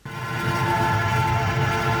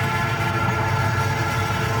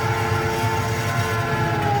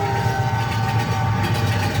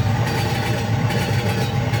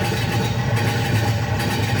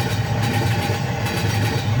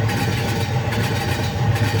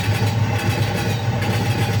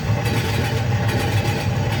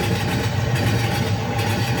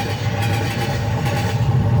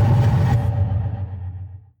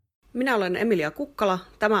Minä olen Emilia Kukkala.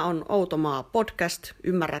 Tämä on Outomaa podcast.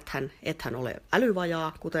 Ymmärräthän, ethän ole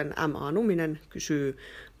älyvajaa, kuten M.A. Numinen kysyy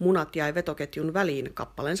Munat jäi vetoketjun väliin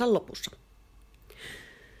kappaleensa lopussa.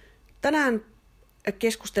 Tänään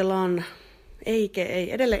keskustellaan, ei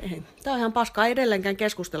edelleen, tämä on ihan paskaa, ei edelleenkään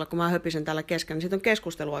keskustella, kun mä höpisen täällä kesken, niin siitä on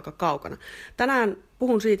keskustelu aika kaukana. Tänään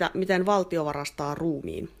puhun siitä, miten valtio varastaa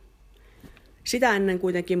ruumiin. Sitä ennen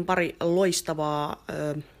kuitenkin pari loistavaa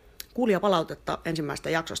kuulijapalautetta ensimmäisestä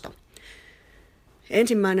jaksosta.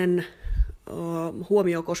 Ensimmäinen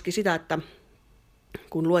huomio koski sitä, että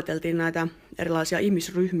kun lueteltiin näitä erilaisia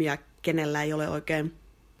ihmisryhmiä, kenellä ei ole oikein,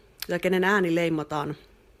 tai kenen ääni leimataan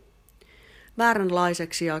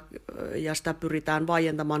vääränlaiseksi ja sitä pyritään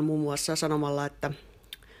vaientamaan muun muassa sanomalla, että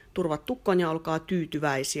turvat tukkoon ja olkaa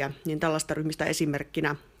tyytyväisiä, niin tällaista ryhmistä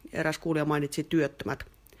esimerkkinä eräs kuulija mainitsi työttömät.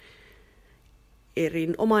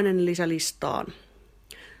 Erinomainen lisä-listaan.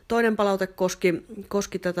 Toinen palaute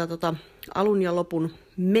koski tätä alun ja lopun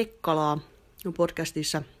mekkalaa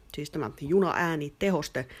podcastissa, siis tämä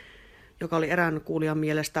juna-ääni-tehoste, joka oli erään kuulijan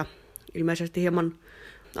mielestä ilmeisesti hieman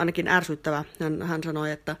ainakin ärsyttävä. Hän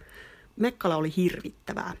sanoi, että mekkala oli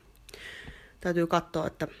hirvittävää. Täytyy katsoa,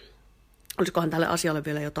 että olisikohan tälle asialle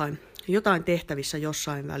vielä jotain tehtävissä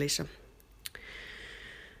jossain välissä.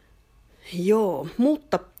 Joo,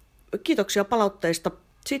 mutta kiitoksia palautteista.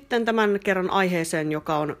 Sitten tämän kerran aiheeseen,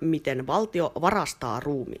 joka on miten valtio varastaa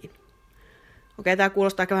ruumiin. Okei, tämä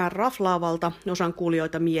kuulostaa aika vähän raflaavalta osan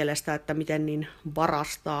kuulijoita mielestä, että miten niin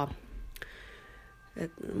varastaa.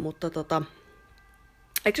 Mutta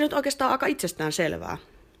eikö se nyt oikeastaan aika itsestään selvää?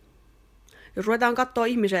 Jos ruvetaan katsoa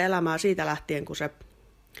ihmisen elämää siitä lähtien,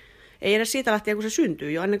 ei edes siitä lähtien, kun se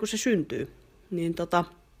syntyy, jo ennen kuin se syntyy, niin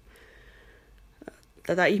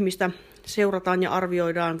tätä ihmistä seurataan ja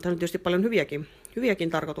arvioidaan. Tämä on tietysti paljon hyviäkin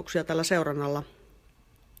tarkoituksia tällä seurannalla.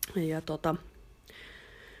 Ja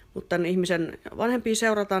mutta tämän ihmisen vanhempia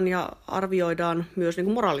seurataan ja arvioidaan myös niin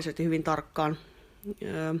kuin moraalisesti hyvin tarkkaan.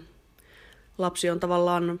 Lapsi on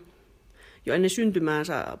tavallaan jo ennen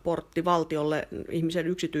syntymäänsä portti valtiolle ihmisen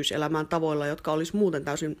yksityiselämään tavoilla, jotka olisi muuten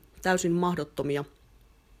täysin mahdottomia.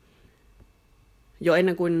 Jo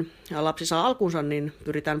ennen kuin lapsi saa alkunsa, niin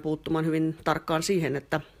pyritään puuttumaan hyvin tarkkaan siihen,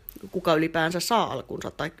 että kuka ylipäänsä saa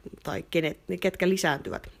alkunsa tai ketkä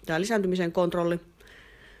lisääntyvät. Tämä lisääntymisen kontrolli,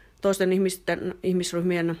 toisten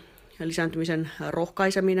ihmisryhmien lisääntymisen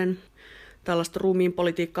rohkaiseminen, tällaista ruumiin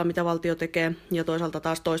politiikkaa, mitä valtio tekee, ja toisaalta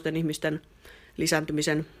taas toisten ihmisten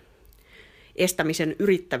lisääntymisen estämisen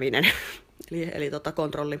yrittäminen, eli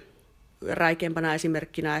kontrolli. Räikeimpänä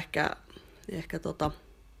esimerkkinä ehkä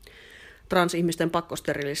transihmisten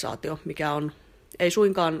pakkosterilisaatio, mikä on ei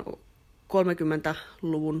suinkaan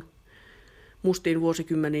 30-luvun mustiin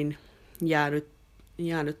vuosikymmeniin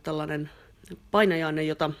jäänyt tällainen painajainen,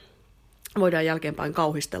 jota voidaan jälkeenpäin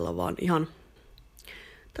kauhistella, vaan ihan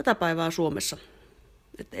tätä päivää Suomessa.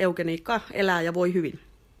 Että eugeniikka elää ja voi hyvin.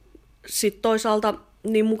 Sitten toisaalta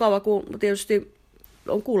niin mukava kuin tietysti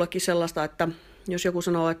on kuullakin sellaista, että jos joku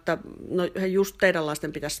sanoo, että no just teidän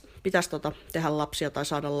lasten pitäisi tehdä lapsia tai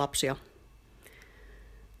saada lapsia,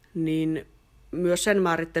 niin myös sen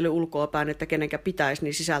määrittely ulkoapäin, että kenenkä pitäisi,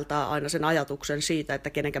 niin sisältää aina sen ajatuksen siitä, että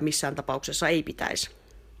kenenkä missään tapauksessa ei pitäisi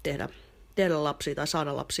tehdä lapsia tai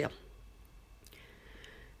saada lapsia.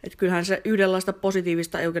 Että kyllähän se yhdenlaista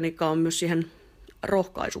positiivista eugeniikkaa on myös siihen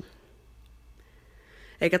rohkaisu.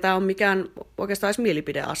 Eikä tämä ole mikään oikeastaan edes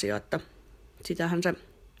mielipideasia, että sitähän se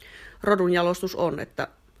rodunjalostus on, että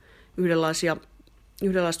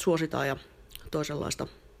yhdenlaista suositaan ja toisenlaista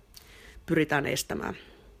pyritään estämään.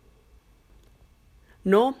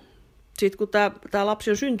 No, sitten kun tämä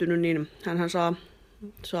lapsi on syntynyt, niin hänhän saa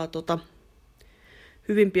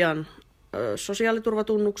hyvin pian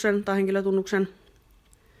sosiaaliturvatunnuksen tai henkilötunnuksen.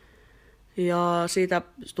 Ja siitä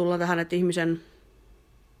tullaan tähän, että ihmisen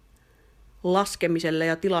laskemiselle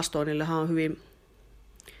ja tilastoinnillehan on hyvin,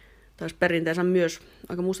 taisi perinteensä myös,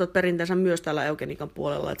 aika muistat perinteensä myös täällä eugeniikan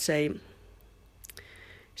puolella, että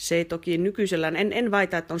se ei toki nykyisellään, en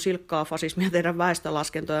väitä, että on silkkaa fasismia tehdä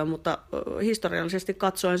väestölaskentoja, mutta historiallisesti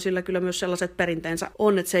katsoen sillä kyllä myös sellaiset perinteensä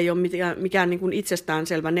on, että se ei ole mikään niin kuin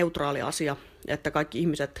itsestäänselvä neutraali asia, että kaikki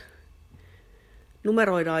ihmiset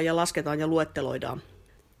numeroidaan ja lasketaan ja luetteloidaan.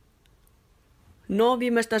 No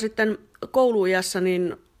viimeistään sitten kouluiässä,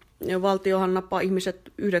 niin valtiohan nappaa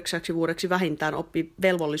ihmiset 9 vuodeksi vähintään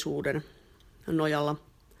oppivelvollisuuden nojalla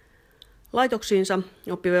laitoksiinsa.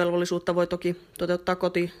 Oppivelvollisuutta voi toki toteuttaa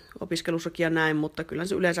kotiopiskelussakin ja näin, mutta kyllä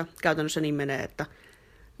se yleensä käytännössä niin menee, että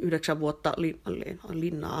 9 vuotta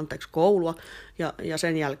koulua ja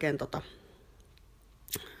sen jälkeen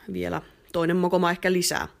vielä toinen mokoma ehkä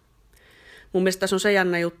lisää. Mun mielestä tässä on se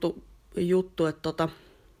jännä juttu että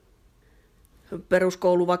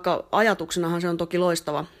peruskoulu, vaikka ajatuksenahan se on toki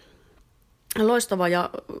loistava ja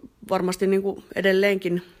varmasti niin kuin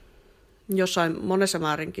edelleenkin jossain monessa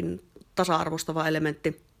määrinkin tasa-arvostava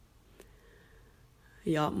elementti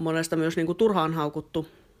ja monesta myös niin kuin turhaan haukuttu,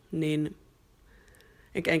 niin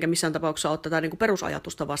enkä missään tapauksessa ole tätä niin kuin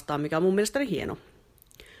perusajatusta vastaan, mikä on mun mielestäni hieno.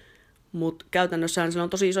 Mutta käytännössähän siinä on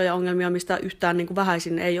tosi isoja ongelmia, mistä yhtään niin kuin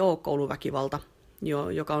vähäisin ei ole kouluväkivalta,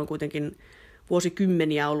 joka on kuitenkin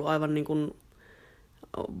vuosikymmeniä ollut aivan niin kuin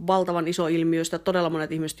valtavan iso ilmiö, josta todella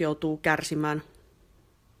monet ihmiset joutuu kärsimään.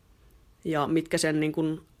 Ja mitkä sen niin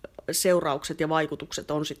kuin seuraukset ja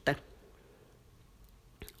vaikutukset on sitten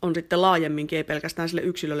laajemminkin, ei pelkästään sille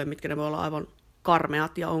yksilölle, mitkä ne voi olla aivan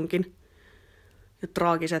karmeat ja onkin, ja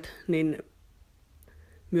traagiset, niin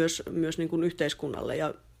myös niin kuin yhteiskunnalle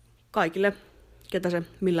ja kaikille, ketä se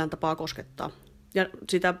millään tapaa koskettaa. Ja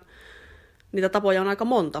niitä tapoja on aika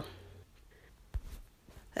monta.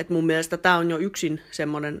 Et mun mielestä tämä on jo yksin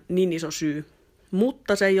semmoinen niin iso syy.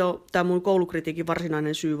 Mutta se ei ole tämä mun koulukritiikin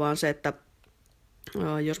varsinainen syy, vaan se, että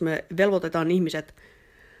jos me velvoitetaan ihmiset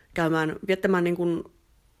viettämään niin kuin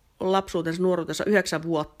lapsuutensa, nuoruutensa 9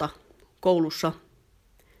 vuotta koulussa,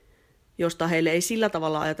 josta heille ei sillä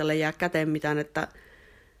tavalla ajatella jää käteen mitään,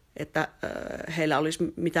 että heillä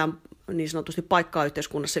olisi mitään niin sanotusti paikkaa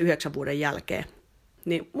yhteiskunnassa 9 vuoden jälkeen.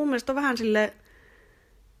 Niin mun mielestä on vähän silleen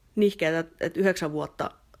nihkeetä, että 9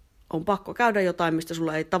 vuotta on pakko käydä jotain, mistä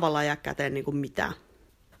sulla ei tavallaan jää käteen niin kuin mitään.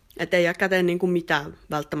 Että ei jää käteen niin kuin mitään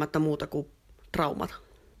välttämättä muuta kuin traumat.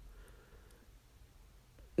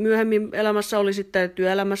 Myöhemmin elämässä oli sitten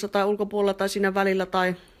työelämässä tai ulkopuolella tai siinä välillä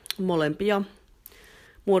tai molempia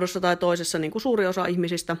muodossa tai toisessa, niin kuin suuri osa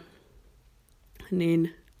ihmisistä,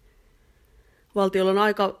 niin valtiolla on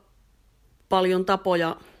aika paljon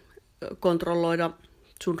tapoja kontrolloida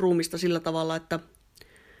sun ruumista sillä tavalla, että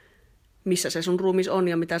missä se sun ruumis on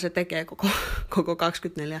ja mitä se tekee koko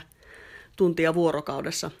 24 tuntia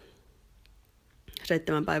vuorokaudessa,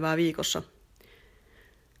 7 päivää viikossa.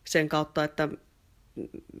 Sen kautta, että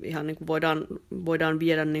ihan niin kuin voidaan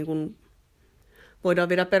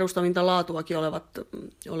viedä perustavinta laatuakin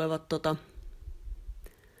olevat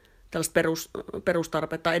tällaiset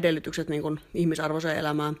perustarpeet tai edellytykset niin kuin ihmisarvoiseen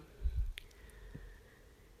elämään.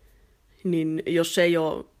 Niin jos se ei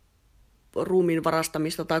ole ruumiin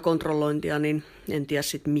varastamista tai kontrollointia, niin en tiedä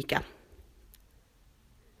sitten mikä.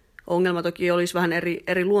 Ongelma toki olisi vähän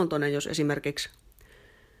eri luontoinen, jos esimerkiksi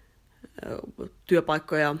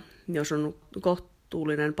työpaikkoja, jos on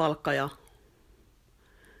kohtuullinen palkka ja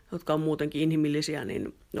jotka on muutenkin inhimillisiä,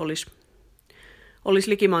 niin olisi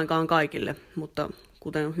likimainkaan kaikille, mutta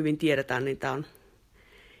kuten hyvin tiedetään, niin tämä on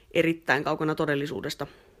erittäin kaukana todellisuudesta.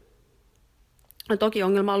 Ja toki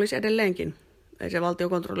ongelma olisi edelleenkin. Ei se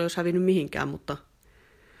valtiokontrolli olisi hävinnyt mihinkään,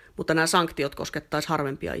 mutta nämä sanktiot koskettaisi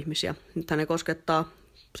harvempia ihmisiä. Nythän ne koskettaa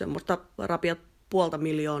semmoista rapiat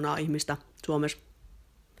 500 000 ihmistä Suomessa.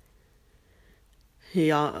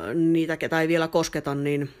 Ja niitä, ketä ei vielä kosketa,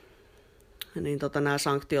 niin nämä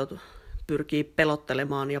sanktiot pyrkii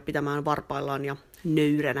pelottelemaan ja pitämään varpaillaan ja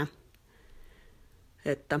nöyränä.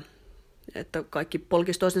 Että kaikki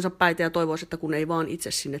polkisi toistensa päitä ja toivoisi, että kun ei vaan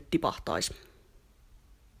itse sinne tipahtaisi.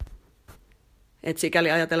 Et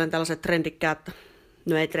sikäli ajatellen tällaiset trendikkäät,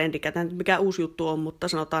 no ei trendikkäät, mikä uusi juttu on, mutta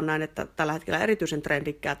sanotaan näin, että tällä hetkellä erityisen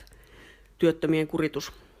trendikkäät työttömien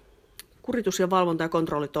kuritus- ja valvonta- ja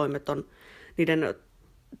kontrollitoimet on, niiden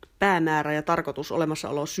päämäärä ja tarkoitus,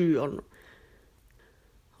 olemassaolo, syy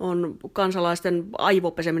on kansalaisten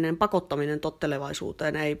aivopeseminen, pakottaminen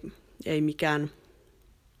tottelevaisuuteen, ei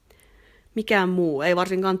mikään muu, ei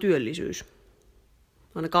varsinkaan työllisyys,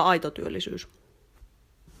 ainakaan aito työllisyys.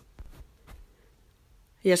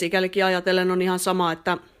 Ja sikälikin ajatellen on ihan sama,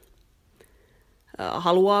 että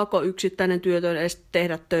haluaako yksittäinen työtön edes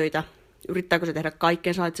tehdä töitä, yrittääkö se tehdä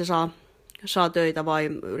kaikkensa, että se saa töitä vai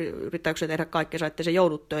yrittääkö se tehdä kaikkensa, että se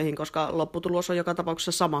joudut töihin, koska lopputulos on joka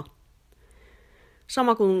tapauksessa sama.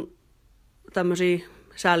 Sama kuin tämmöisiä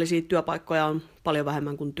säällisiä työpaikkoja on paljon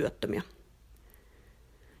vähemmän kuin työttömiä.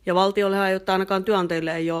 Ja valtiollehan ei ole, ainakaan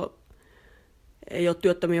työnantajille ei ole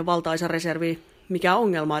työttömien valtaisa reservi mikään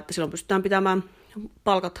ongelma, että silloin pystytään pitämään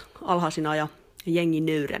palkat alhaisina ja jengi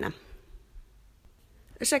nöyränä.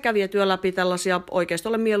 Sekä vietyä läpi tällaisia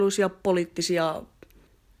oikeistolle mieluisia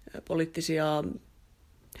poliittisia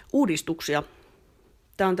uudistuksia.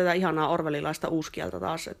 Tämä on tätä ihanaa orwellilaista uuskieltä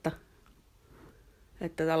taas, että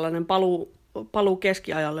tällainen paluu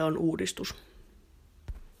keskiajalle on uudistus.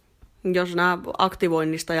 Jos nämä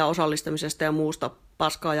aktivoinnista ja osallistamisesta ja muusta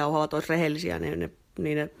paskaa jauhavat olisi rehellisiä, niin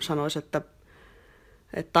ne sanoisi, että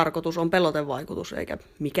tarkoitus on pelotevaikutus eikä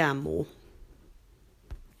mikään muu.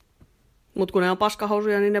 Mutta kun ne on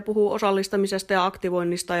paskahousuja, niin ne puhuu osallistamisesta ja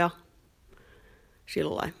aktivoinnista ja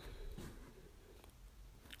sillain.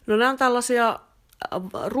 No nämä on tällaisia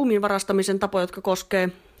ruumiin varastamisen tapoja, jotka koskee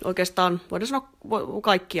oikeastaan, voidaan sanoa,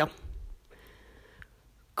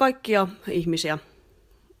 kaikkia ihmisiä.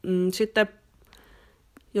 Sitten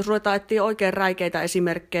jos ruvetaan etsiä oikein räikeitä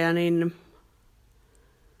esimerkkejä, niin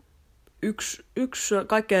yksi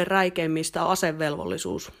kaikkein räikeimmistä on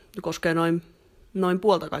asevelvollisuus. Se koskee noin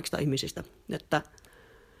puolta kaikista ihmisistä, että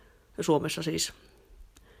Suomessa siis.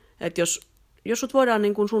 Että jos sut voidaan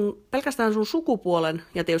niin kun pelkästään sun sukupuolen,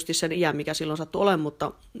 ja tietysti sen iän, mikä silloin sattuu olemaan,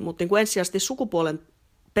 mutta niin kuin ensisijaisesti sukupuolen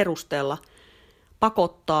perusteella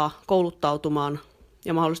pakottaa kouluttautumaan,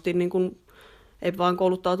 ja mahdollisesti niin kuin, ei vain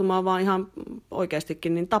kouluttautumaan, vaan ihan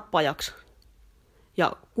oikeastikin niin tappajaksi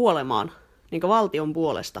ja kuolemaan niin kuin valtion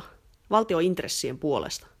puolesta, valtiointressien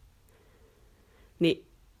puolesta. Niin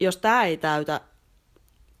jos tämä ei täytä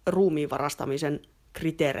ruumiin varastamisen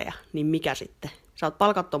kriteerejä, niin mikä sitten? Sä oot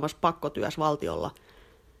palkattomassa pakkotyössä valtiolla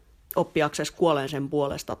oppiaksesi kuoleen sen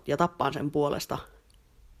puolesta ja tappaan sen puolesta,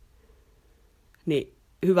 niin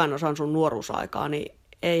hyvän osan sun nuoruusaikaa, niin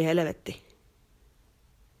ei helvetti.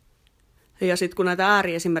 Ja sitten kun näitä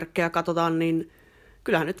ääriesimerkkejä katsotaan, niin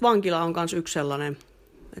kyllähän nyt vankila on myös yksi sellainen,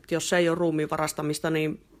 että jos se ei ole ruumiin varastamista,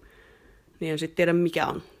 niin en sitten tiedä mikä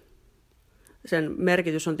on. Sen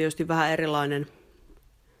merkitys on tietysti vähän erilainen.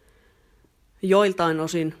 Joiltain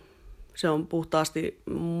osin se on puhtaasti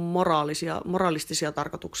moralistisia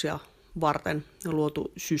tarkoituksia varten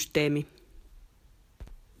luotu systeemi.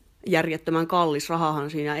 Järjettömän kallis rahahan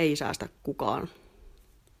siinä ei säästä kukaan.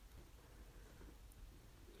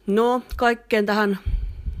 No,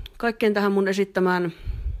 kaikkeen tähän mun esittämään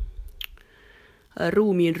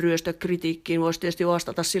ruumiin ryöstökritiikkiin voisi tietysti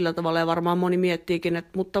vastata sillä tavalla, ja varmaan moni miettiikin,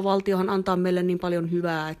 että mutta valtiohan antaa meille niin paljon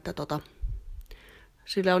hyvää, että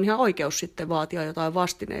sillä on ihan oikeus sitten vaatia jotain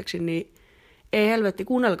vastineeksi, niin ei helvetti,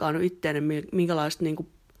 kuunnelkaa nyt itteenne minkälaista niinku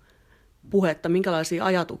puhetta, minkälaisia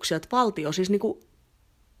ajatuksia, että valtio siis niinku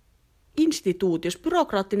instituutio,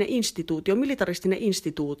 byrokraattinen instituutio, militaristinen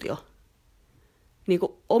instituutio,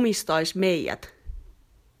 niinku omistaisi meidät,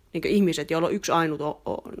 niinku ihmiset, joilla on yksi ainut,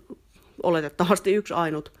 oletettavasti yksi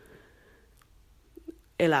ainut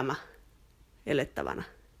elämä elettävänä.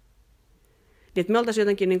 Niin, että me oltaisiin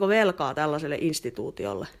jotenkin niinku velkaa tällaiselle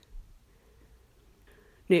instituutiolle.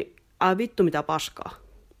 Niin, vittu mitä paskaa.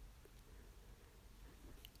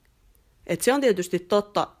 Et se on tietysti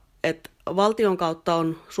totta, että valtion kautta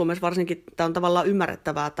on Suomessa varsinkin, tämä on tavallaan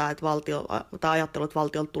ymmärrettävää tämä, että ajattelu, että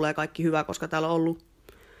valtiolta tulee kaikki hyvä, koska täällä on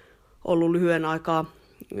ollut lyhyen aikaa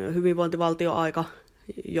hyvinvointivaltioaika,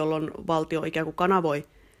 jolloin valtio ikään kuin kanavoi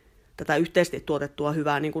tätä yhteisesti tuotettua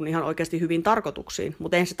hyvää niin kuin ihan oikeasti hyvin tarkoituksiin.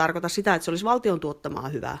 Mutta eihän se tarkoita sitä, että se olisi valtion tuottamaa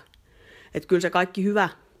hyvää. Että kyllä se kaikki hyvä,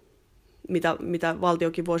 mitä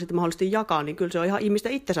valtiokin voi sitten mahdollisesti jakaa, niin kyllä se on ihan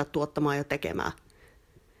ihmisten itsensä tuottamaa ja tekemää.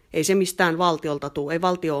 Ei se mistään valtiolta tule. Ei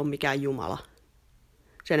valtio ole mikään jumala.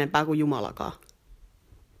 Sen enempää kuin jumalakaan.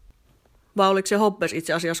 Vai oliko se Hobbes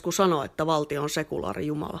itse asiassa, kun sanoi, että valtio on sekulaari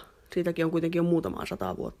jumala? Siitäkin on kuitenkin jo muutamaa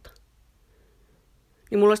 100 vuotta.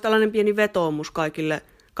 Niin mulla olisi tällainen pieni vetoomus kaikille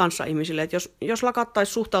kanssaihmisille, että jos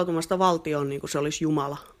lakattaisi suhtautumasta valtioon niin kuin se olisi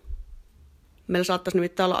jumala. Meillä saattaisi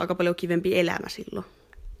nimittäin olla aika paljon kivempi elämä silloin.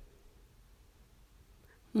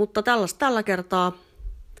 Mutta tällä kertaa.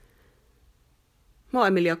 Mä oon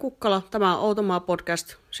Emilia Kukkala, tämä on Outomaa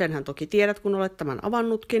podcast, senhän toki tiedät, kun olet tämän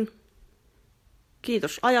avannutkin.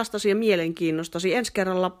 Kiitos ajastasi ja mielenkiinnostasi. Ensi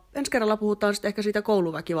kerralla puhutaan sitten ehkä siitä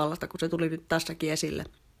kouluväkivallasta, kun se tuli nyt tässäkin esille.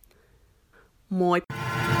 Moi!